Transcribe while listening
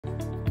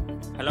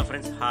Hello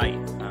friends, hi,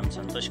 I'm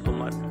Santosh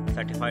Kumar,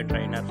 certified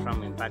trainer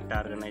from Impact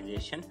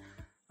Organization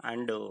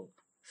and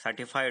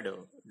certified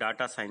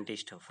data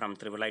scientist from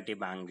IIIT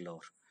Bangalore.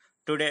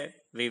 Today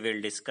we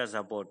will discuss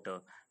about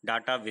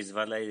data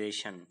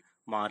visualization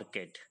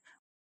market.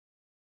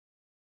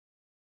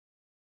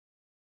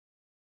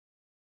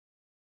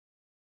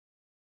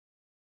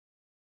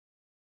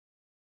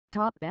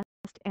 Top best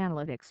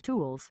analytics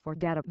tools for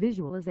data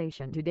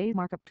visualization today.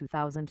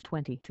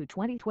 Market-2020 to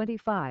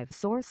 2025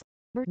 source,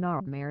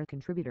 Bernard Mayer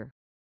contributor.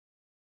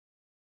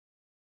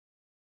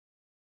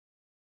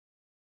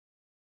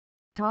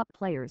 Top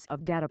players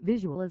of data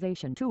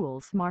visualization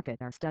tools market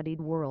are studied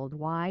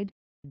worldwide: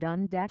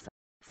 Dundas,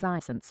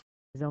 Sisense,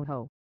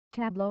 Zoho,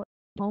 Tableau,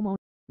 Domo,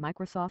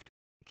 Microsoft,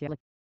 Qlik,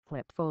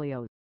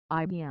 Klipfolio,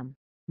 IBM,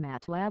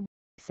 MATLAB,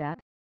 SAP,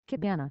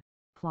 Kibana,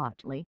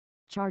 Qlik,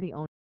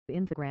 Chartio,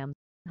 Infogram,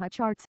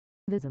 Highcharts,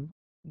 Visme,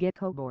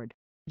 Geckoboard,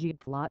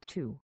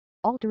 Geckoboard,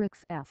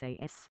 Alteryx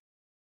SAS.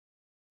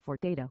 For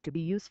data to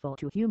be useful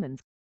to humans,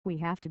 we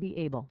have to be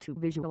able to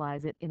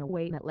visualize it in a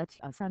way that lets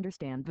us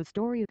understand the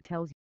story it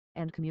tells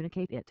and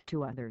communicate it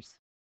to others.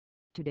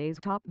 Today's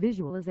top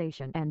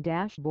visualization and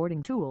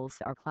dashboarding tools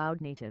are cloud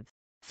native,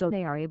 so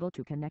they are able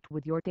to connect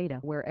with your data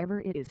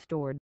wherever it is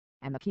stored,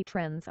 and the key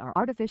trends are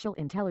artificial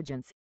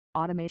intelligence,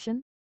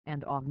 automation,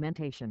 and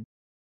augmentation.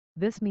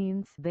 This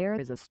means there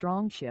is a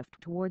strong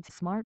shift towards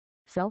smart,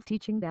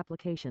 self-teaching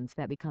applications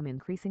that become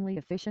increasingly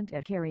efficient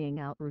at carrying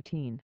out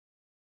routine.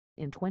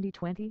 In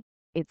 2020,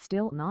 it's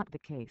still not the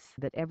case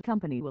that every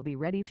company will be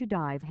ready to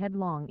dive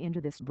headlong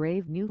into this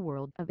brave new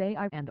world of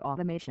AI and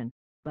automation,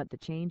 but the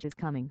change is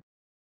coming.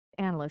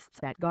 Analysts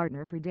at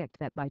Gartner predict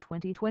that by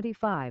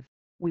 2025,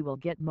 we will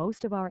get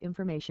most of our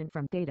information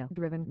from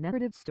data-driven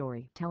narrative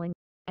storytelling,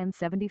 and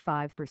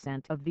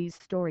 75% of these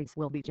stories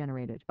will be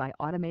generated by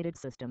automated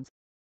systems.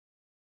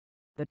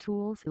 The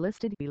tools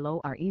listed below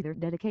are either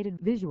dedicated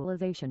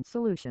visualization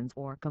solutions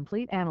or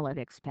complete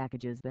analytics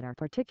packages that are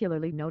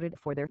particularly noted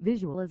for their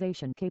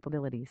visualization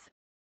capabilities.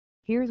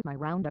 Here's my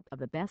roundup of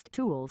the best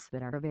tools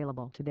that are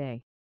available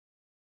today.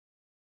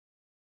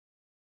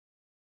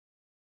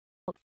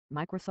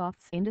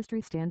 Microsoft's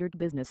industry standard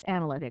business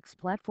analytics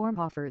platform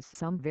offers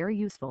some very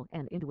useful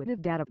and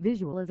intuitive data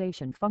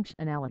visualization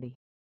functionality.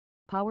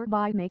 Power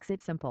BI makes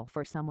it simple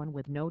for someone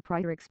with no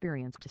prior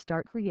experience to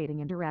start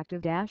creating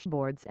interactive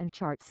dashboards and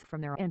charts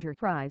from their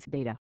enterprise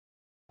data.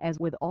 As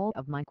with all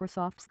of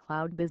Microsoft's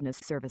cloud business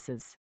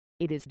services,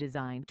 it is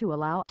designed to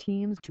allow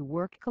teams to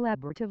work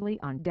collaboratively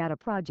on data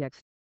projects.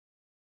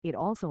 It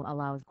also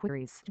allows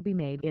queries to be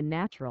made in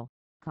natural,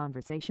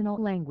 conversational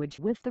language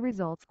with the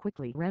results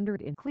quickly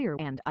rendered in clear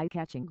and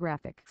eye-catching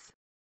graphics.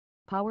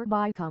 Power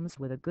BI comes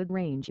with a good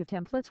range of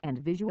templates and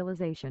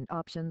visualization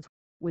options,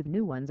 with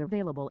new ones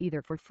available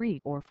either for free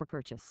or for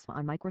purchase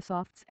on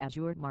Microsoft's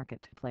Azure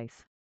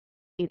Marketplace.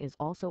 It is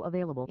also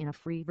available in a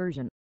free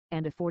version,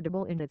 and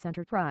affordable in its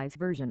enterprise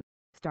version,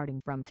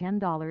 starting from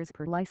 $10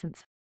 per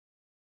license.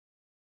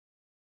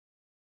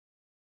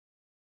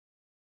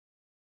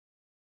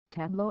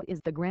 Tableau is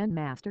the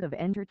grandmaster of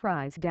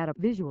enterprise data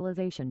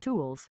visualization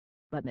tools,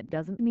 but that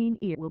doesn't mean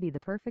it will be the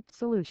perfect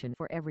solution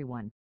for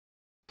everyone.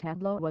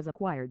 Tableau was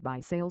acquired by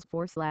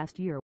Salesforce last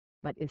year,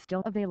 but is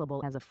still available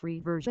as a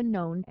free version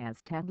known as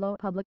Tableau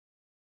Public.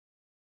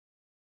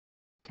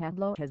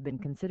 Tableau has been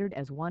considered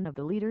as one of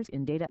the leaders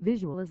in data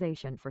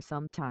visualization for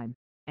some time,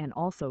 and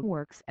also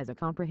works as a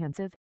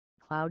comprehensive,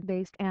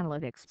 cloud-based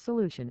analytics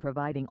solution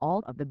providing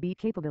all of the B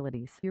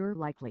capabilities you're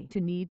likely to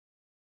need.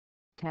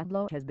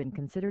 Tableau has been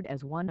considered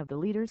as one of the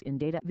leaders in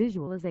data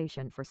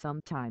visualization for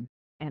some time,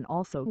 and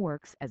also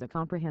works as a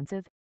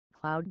comprehensive,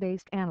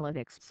 cloud-based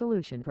analytics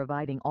solution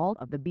providing all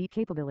of the B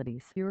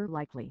capabilities you're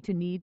likely to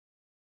need.